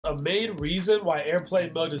A main reason why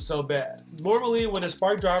airplane mode is so bad. Normally, when a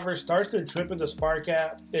Spark driver starts their trip in the Spark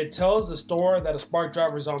app, it tells the store that a Spark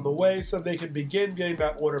driver is on the way so they can begin getting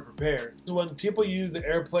that order prepared. So when people use the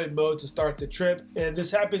airplane mode to start the trip, and this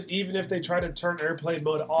happens even if they try to turn airplane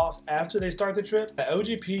mode off after they start the trip, the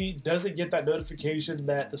OGP doesn't get that notification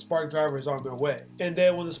that the Spark driver is on their way. And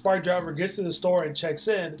then when the Spark driver gets to the store and checks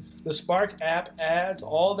in, the Spark app adds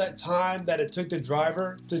all that time that it took the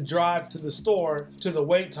driver to drive to the store to the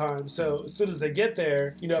wait time. So as soon as they get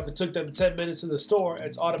there, if it took them 10 minutes to the store,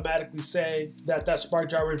 it's automatically saying that that Spark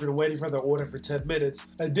driver has been waiting for the order for 10 minutes.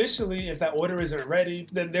 Additionally, if that order isn't ready,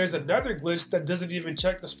 then there's another glitch that doesn't even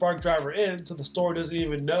check the Spark driver in, so the store doesn't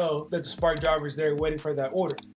even know that the Spark driver is there waiting for that order.